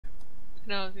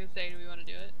No, I was gonna say, do we want to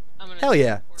do it? I'm gonna. Hell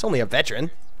yeah. It's only a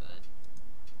veteran.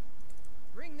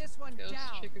 Bring this one Ghost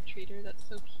down. trick or treater. That's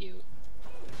so cute.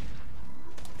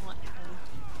 I want him.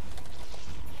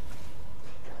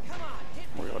 Come on, hit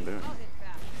What are y'all doing? I'll hit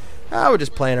back. We're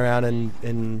just playing around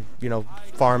and you know,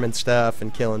 farming stuff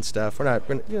and killing stuff. We're not,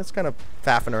 you know, it's kind of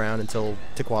faffing around until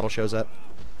Tickwaddle shows up.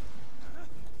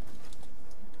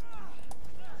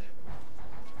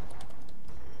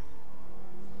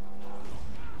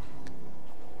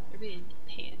 They're being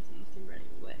pansies and running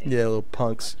away. Yeah, little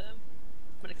punks. Them.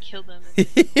 I'm gonna kill them.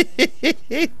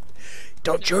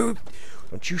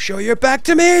 Don't you show your back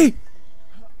to me!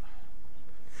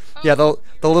 Yeah, the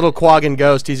little quaggin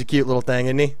ghost, he's a cute little thing,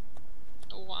 isn't he?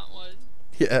 I want one.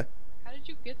 Yeah. How did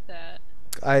you get that?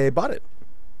 I bought it.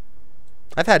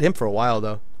 I've had him for a while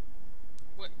though.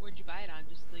 Where'd you buy it on?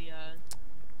 Just the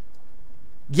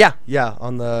Yeah,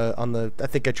 on the I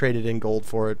think I traded in gold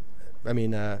for it. I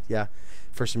mean, yeah,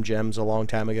 for some gems a long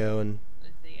time ago, and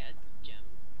gem.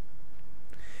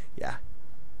 yeah.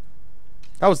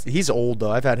 He's old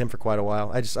though. I've had him for quite a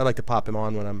while. I like to pop him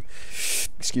on when I'm,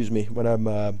 excuse me, when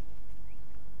I'm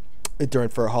during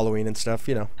for Halloween and stuff,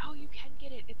 you know. Oh, you can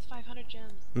get it. It's 500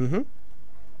 gems. Mm-hmm.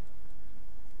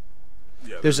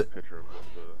 Yeah, There's a a picture of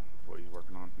what he's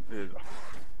working on.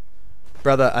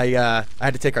 brother. I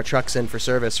had to take our trucks in for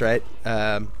service, right?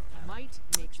 Might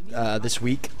makes me This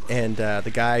week, and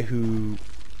the guy who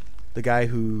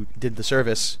did the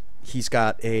service, he's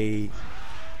got a,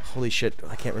 holy shit,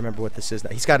 I can't remember what this is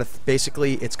now. He's got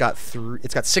basically it's got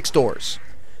 6 doors.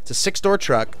 It's a 6-door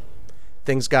truck.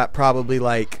 Thing's got probably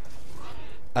like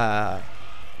oh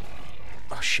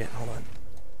shit, hold on.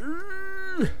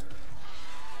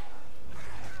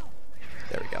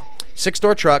 There we go.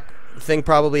 6-door truck. The thing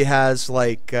probably has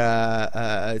like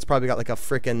it's probably got like a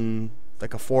frickin'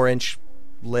 like a 4-inch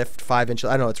lift, 5-inch. I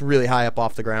don't know. It's really high up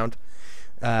off the ground.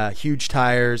 Huge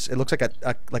tires. It looks like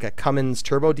a Cummins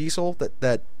turbo diesel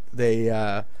that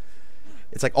they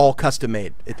it's like all custom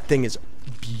made. The thing is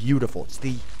beautiful. It's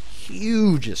the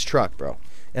hugest truck, bro.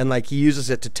 And like he uses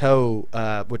it to tow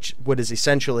what is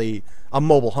essentially a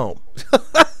mobile home.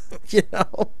 You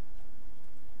know.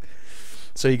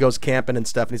 So he goes camping and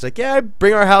stuff, and he's like, "Yeah,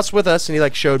 bring our house with us." And he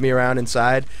like showed me around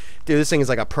inside. Dude, this thing is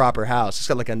like a proper house. It's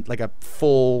got like a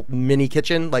full mini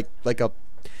kitchen, like a, you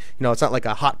know, it's not like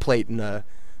a hot plate and a,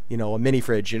 you know, a mini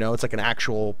fridge. You know, it's like an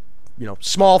actual, you know,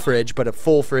 small fridge, but a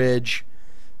full fridge.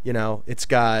 You know, it's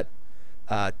got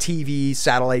TV,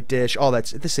 satellite dish, all that.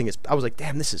 This thing is. I was like,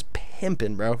 damn, this is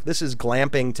pimping, bro. This is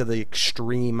glamping to the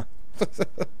extreme.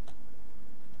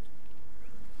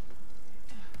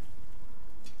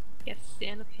 Yes,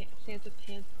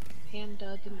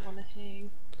 Panda didn't want to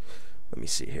hang. Let me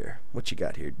see here. What you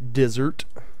got here? Dessert.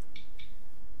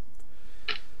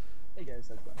 Hey guys,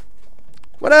 how's it going?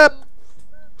 What up?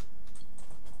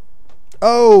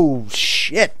 Oh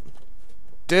shit,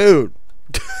 dude.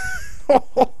 Maybe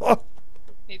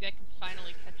I can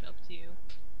finally catch up to you.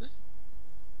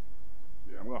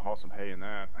 Yeah, I'm gonna haul some hay in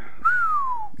that.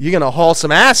 You're gonna haul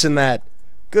some ass in that.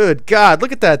 Good God,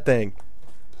 look at that thing.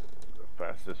 The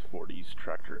fastest 40s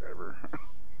tractor ever.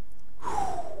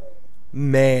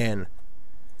 Man.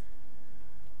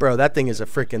 Bro, that thing is a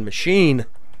freaking machine.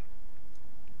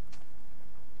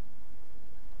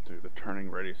 Dude, the turning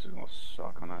radius is gonna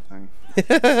suck on that thing.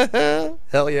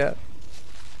 Hell yeah.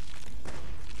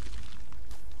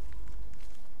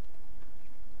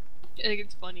 I think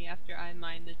it's funny after I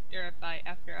mine the, or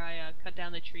after I cut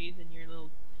down the trees and your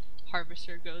little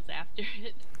harvester goes after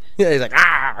it. Yeah, he's like,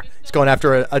 ah! He's going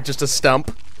after just a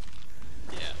stump.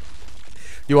 Yeah.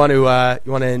 You want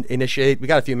to initiate? We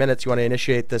got a few minutes. You want to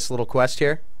initiate this little quest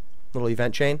here, little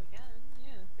event chain? Yeah.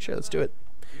 Sure, let's do it.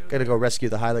 Gotta go rescue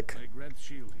the Hylic.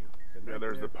 Yeah,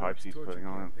 there's the pipes he's putting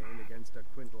on it.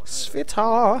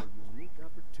 Svitar.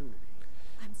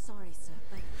 I'm sorry, sir,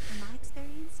 but in my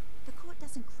experience, the court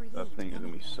doesn't create That thing is gonna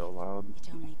be anything. so loud. It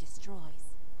only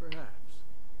destroys. Perhaps.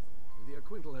 The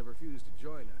Aquintal have refused to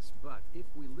join us, but if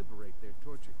we liberate their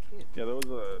tortured kin... Yeah, there was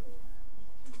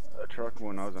a truck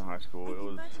when I was in high school. It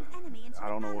was, I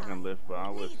don't know what can lift, but I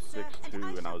was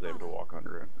 6'2" and I was able to walk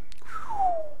under it.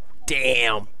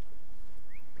 Damn.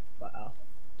 Wow.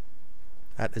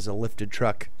 That is a lifted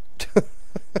truck.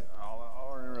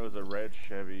 All I remember was a red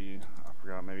Chevy. I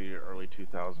forgot, maybe early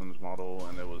 2000s model,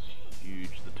 and it was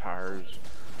huge. The tires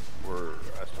were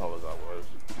as tall as I was.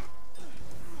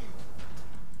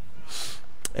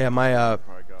 Yeah, my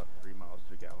Probably got 3 miles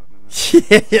to a gallon in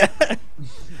it. yeah.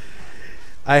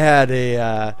 I had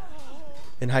a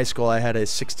in high school. I had a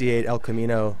 '68 El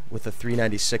Camino with a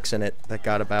 396 in it that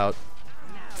got about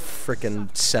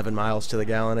frickin' 7 miles to the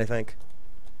gallon, I think.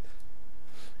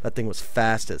 That thing was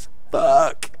fast as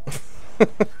fuck.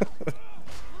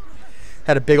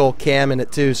 Had a big old cam in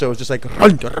it too, so it was just like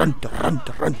run, run, run,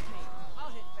 run.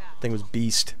 Thing was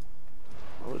beast.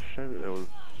 What was Chevy? It was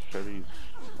Chevy's.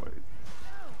 Wait.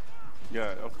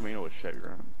 Yeah, El Camino was Chevy,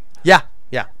 right? Yeah,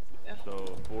 yeah.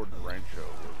 So Ford Rancho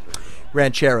was there.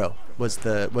 Ranchero was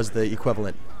the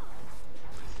equivalent.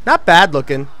 Not bad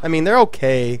looking. I mean, they're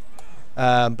okay,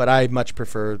 but I much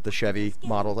prefer the Chevy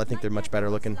model. I think they're much better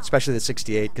looking, especially the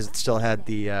 '68 because it still had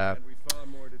the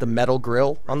metal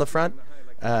grille on the front.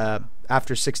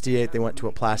 After '68, they went to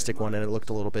a plastic one, and it looked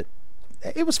a little bit.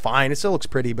 It was fine. It still looks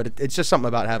pretty, but it's just something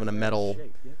about having a metal,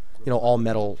 all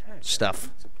metal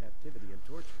stuff.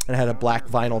 And it had a black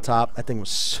vinyl top. That thing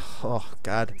was, oh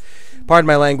god, pardon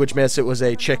my language, miss. It was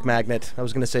a chick magnet. I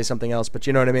was gonna say something else, but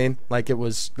you know what I mean. Like it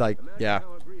was like, yeah.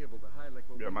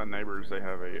 Yeah, my neighbors, they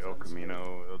have a El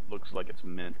Camino. It looks like it's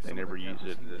mint. They never use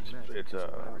it. It's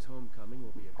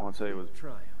I want to say it was.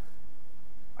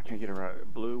 I can't get it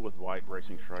right. Blue with white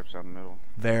racing stripes down the middle.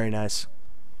 Very nice.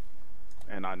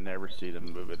 And I never see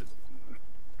them move it.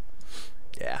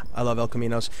 Yeah, I love El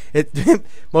Caminos.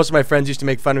 Most of my friends used to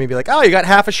make fun of me, be like, "Oh, you got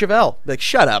half a Chevelle." Like,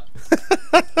 shut up.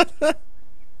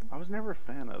 I was never a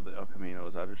fan of the El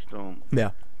Caminos. I just don't.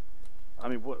 Yeah. I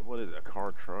mean, what is it? A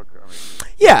car truck? I mean.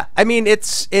 Yeah, I mean, it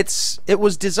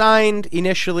was designed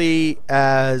initially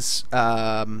as,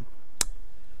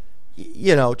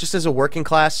 just as a working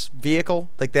class vehicle.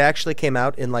 Like they actually came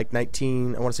out in like I want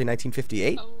to say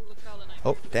 1958. Oh, look at all the nice.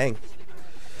 Oh, dang.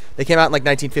 They came out in like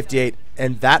 1958,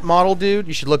 and that model, dude,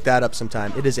 you should look that up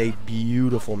sometime. It is a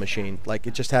beautiful machine. Like,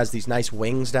 it just has these nice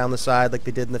wings down the side like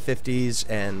they did in the 50s,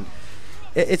 and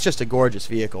it's just a gorgeous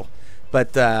vehicle.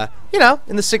 But,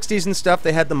 in the 60s and stuff,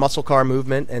 they had the muscle car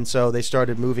movement, and so they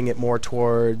started moving it more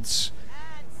towards,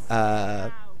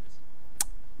 a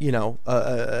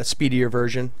speedier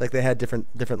version. Like, they had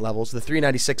different levels. The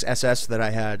 396 SS that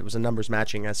I had was a numbers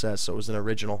matching SS, so it was an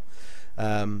original.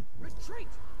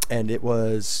 And it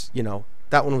was,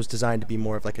 that one was designed to be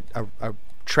more of like a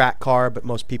track car, but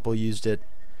most people used it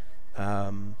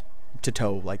to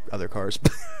tow like other cars.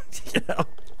 Can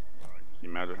you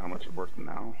imagine how much it's worth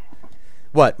now?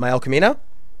 What, my El Camino?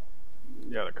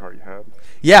 Yeah, the car you had.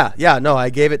 Yeah, no, I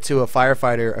gave it to a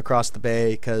firefighter across the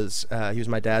bay because he was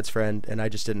my dad's friend, and I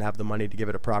just didn't have the money to give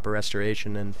it a proper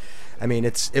restoration. And I mean,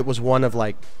 it was one of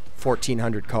like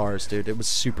 1,400 cars, dude. It was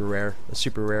super rare, a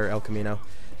super rare El Camino.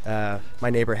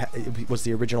 My neighbor was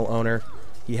the original owner.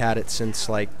 He had it since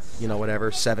like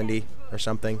 70 or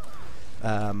something,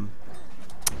 and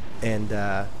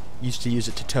used to use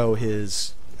it to tow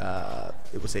his.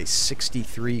 It was a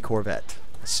 '63 Corvette,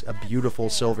 a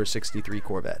beautiful silver '63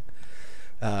 Corvette,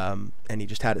 and he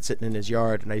just had it sitting in his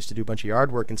yard. And I used to do a bunch of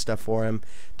yard work and stuff for him.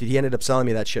 Dude, he ended up selling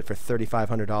me that shit for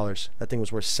 $3,500. That thing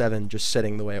was worth $7 just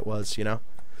sitting the way it was,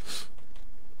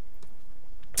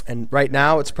 And right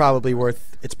now, it's probably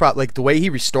like the way he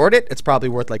restored it, it's probably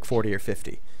worth like 40 or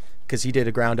 50, because he did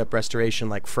a ground up restoration,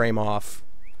 like frame off,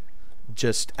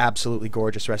 just absolutely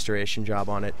gorgeous restoration job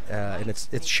on it, and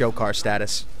it's show car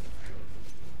status.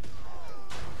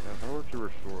 Yeah, if I were to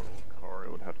restore a car,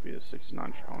 it would have to be a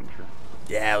 '69 Challenger.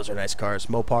 Yeah, those are nice cars.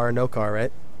 Mopar or no car,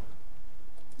 right?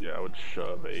 Yeah, I would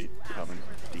shove a Cummins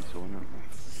diesel in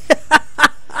it.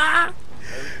 Cummins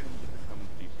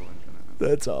diesel engine in it.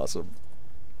 That's awesome.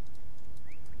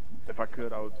 If I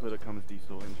could, I would put a Cummins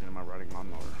diesel engine in my riding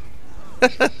lawnmower.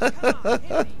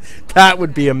 That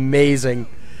would be amazing.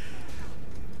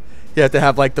 You have to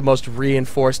have like the most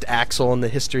reinforced axle in the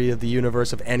history of the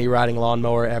universe of any riding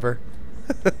lawnmower ever.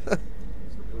 It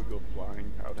would go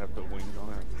flying. I would have the wings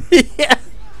on it. Yeah.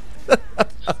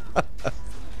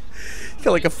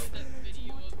 Got like That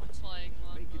video of the flying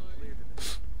lawnmower.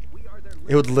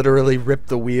 it would literally rip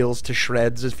the wheels to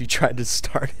shreds if you tried to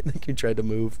start it, like you tried to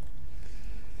move.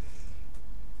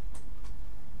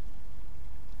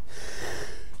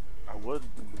 I would.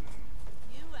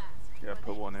 Yeah,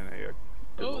 put one in a.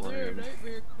 Oh, they're a DeLorean.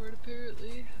 nightmare court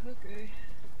apparently. Okay.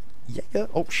 Yeah.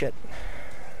 Oh shit.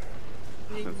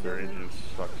 Since their engines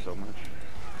suck so much.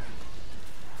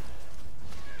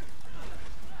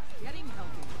 Getting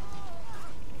healthy.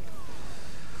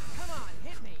 Come on,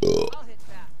 hit me. I'll hit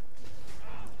back.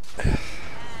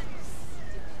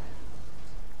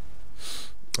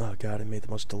 Oh god, I made the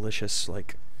most delicious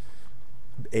like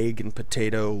egg and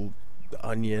potato,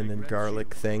 onion and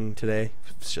garlic thing today.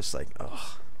 It's just like,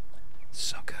 oh,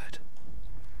 so good.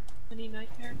 Any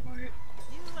nightmare court?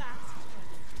 You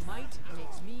asked. Might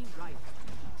makes me right.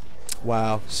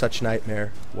 Wow, such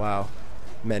nightmare. Wow,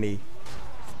 many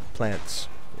plants.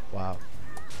 Wow.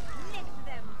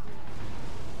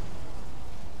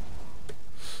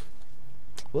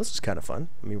 Well, this is kind of fun.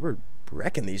 I mean, we're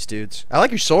wrecking these dudes. I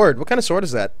like your sword. What kind of sword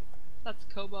is that? That's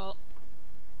cobalt.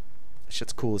 That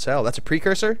shit's cool as hell. That's a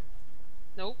precursor?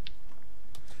 Nope.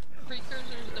 Precursors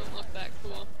don't look that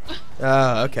cool.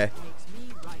 Oh, okay.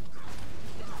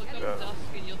 Look up Dusk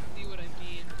and you'll see what I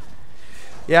mean.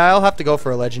 Yeah, I'll have to go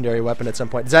for a legendary weapon at some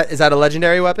point. Is that a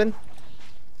legendary weapon?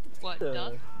 What,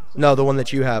 Dusk? No, the one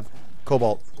that you have.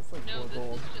 Cobalt. No, this is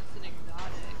just an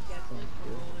exotic. Yeah, it's like 4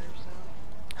 gold or so.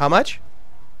 How much?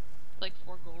 Like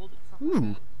 4 gold. It's not Ooh.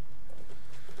 bad.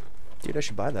 Dude, I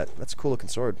should buy that. That's a cool looking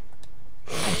sword.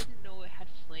 I didn't know it had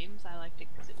flames. I liked it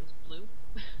because it was blue.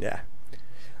 Yeah.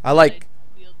 I like...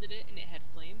 I wielded it and it had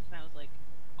flames and I was like,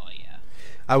 oh yeah.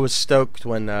 I was stoked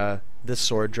when this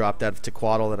sword dropped out of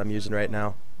Tequatl that I'm using right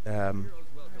now.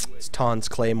 It's Ton's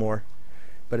Claymore.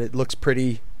 But it looks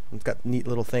pretty. It's got neat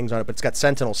little things on it, but it's got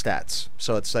Sentinel stats.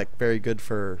 So it's like very good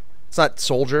for... It's not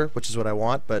Soldier, which is what I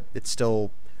want, but it's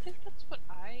still... I think that's what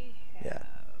I have. Yeah.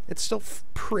 It's still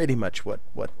pretty much what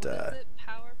What is it?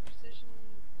 Power, precision,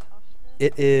 toughness?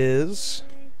 it is.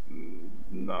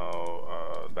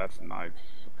 No, that's nice.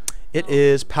 It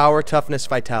is power, toughness,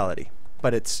 vitality.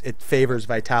 But it favors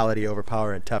vitality over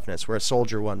power and toughness, where a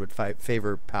soldier one would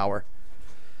favor power.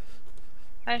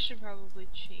 I should probably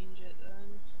change it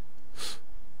then.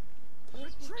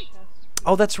 Where's my chest?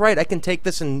 Oh, that's right. I can take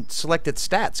this and select its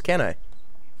stats, can I?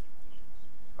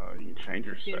 You can change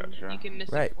your stats, yeah. You can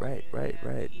miss Right, it for right, you, right, yeah.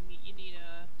 right. You need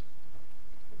a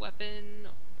weapon,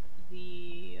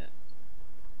 the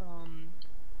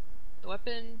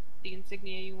weapon, the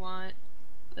insignia you want,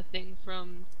 the thing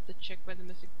from the chick by the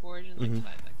Mystic Forge, and like Mhm.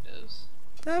 5 ectos.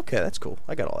 Okay, that's cool.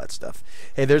 I got all that stuff.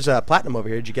 Hey, there's a platinum over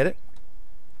here. Did you get it?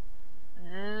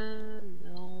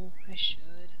 No, I should.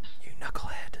 You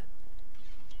knucklehead.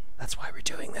 That's why we're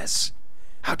doing this.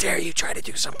 How dare you try to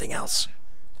do something else?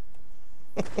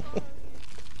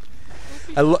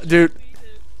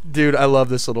 Dude, I love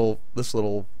this little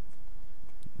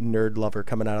nerd lover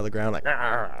coming out of the ground like.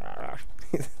 I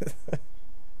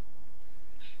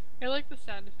like the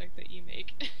sound effect that you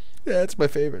make. Yeah, it's my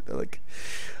favorite.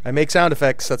 I make sound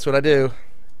effects. That's what I do.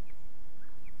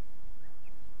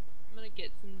 I'm gonna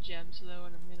get some gems though,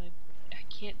 and I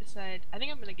can't decide. I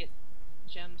think I'm gonna get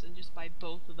gems and just buy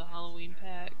both of the Halloween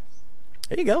packs.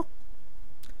 There you go.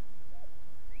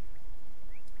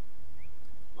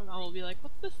 My mom will be like,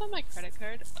 "What's this on my credit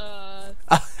card?"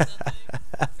 Nothing.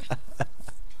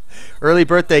 Early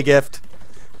birthday gift.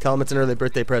 Tell them it's an early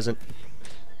birthday present.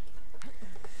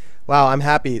 Wow, I'm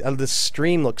happy. This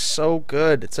stream looks so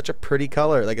good. It's such a pretty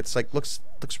color. Like it's like looks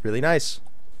really nice.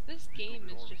 This game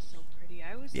is just so pretty.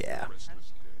 I was Yeah.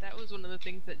 That was one of the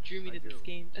things that drew me to this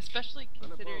game, especially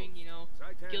considering, you know,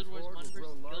 Guild Wars 1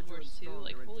 versus Guild Wars 2.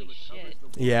 Like, holy shit.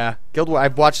 Yeah, Guild War.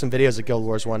 I've watched some videos of Guild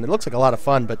Wars 1. It looks like a lot of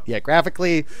fun, but yeah,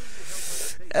 graphically,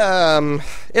 it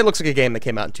looks like a game that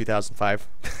came out in 2005.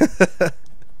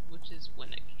 Which is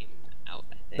when it came out,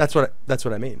 I think. That's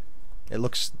what I mean. It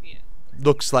looks Yeah.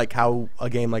 like how a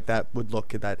game like that would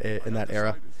look in that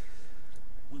era.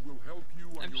 I'm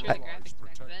sure the graphics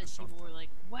back then, people were like,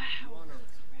 wow, holy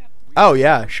crap. Oh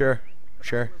yeah, sure.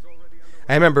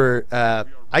 I remember.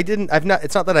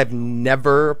 It's not that I've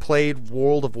never played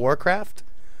World of Warcraft.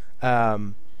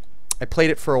 I played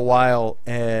it for a while,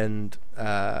 and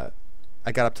I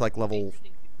got up to like level,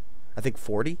 I think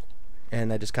 40,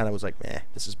 and I just kind of was like, meh,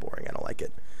 this is boring. I don't like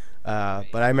it.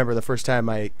 But I remember the first time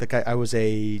I was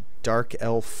a dark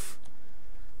elf.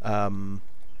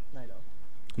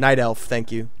 Night elf.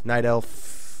 Thank you. Night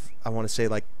elf. I want to say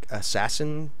like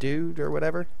assassin dude or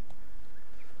whatever.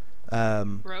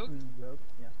 Rogue?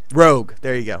 Rogue.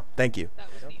 There you go. Thank you. That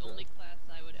was the only class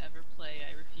I would ever play.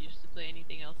 I refused to play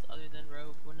anything else other than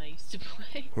Rogue when I used to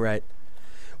play. Right.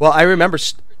 Well, I remember.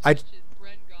 Ren gone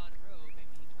Rogue.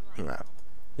 I mean, come on.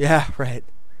 Yeah. Right.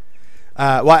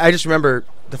 Well, I just remember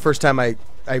the first time I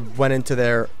went into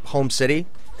their home city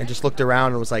and just looked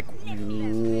around and was like,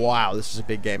 wow, this is a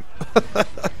big game.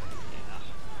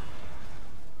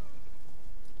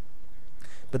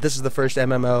 But this is the first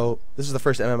MMO. This is the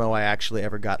first MMO I actually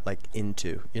ever got like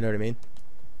into. You know what I mean?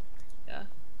 Yeah.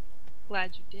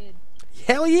 Glad you did.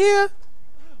 Hell yeah!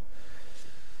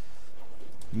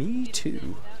 Me Be the same too.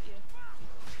 without you.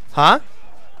 Huh?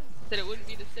 Said it wouldn't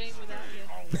be the same without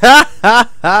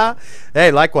you.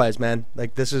 Hey, likewise, man.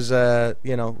 Like this is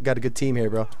you know, got a good team here,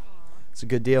 bro. It's a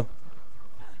good deal.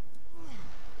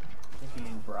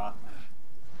 Brah.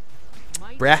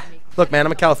 Look, man,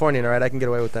 I'm a Californian, alright? I can get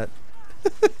away with that.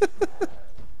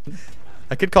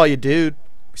 I could call you dude.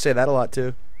 We say that a lot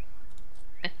too.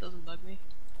 It doesn't bug me.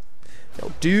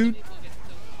 Yo, dude. People get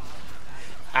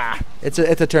so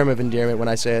It's a term of endearment when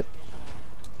I say it.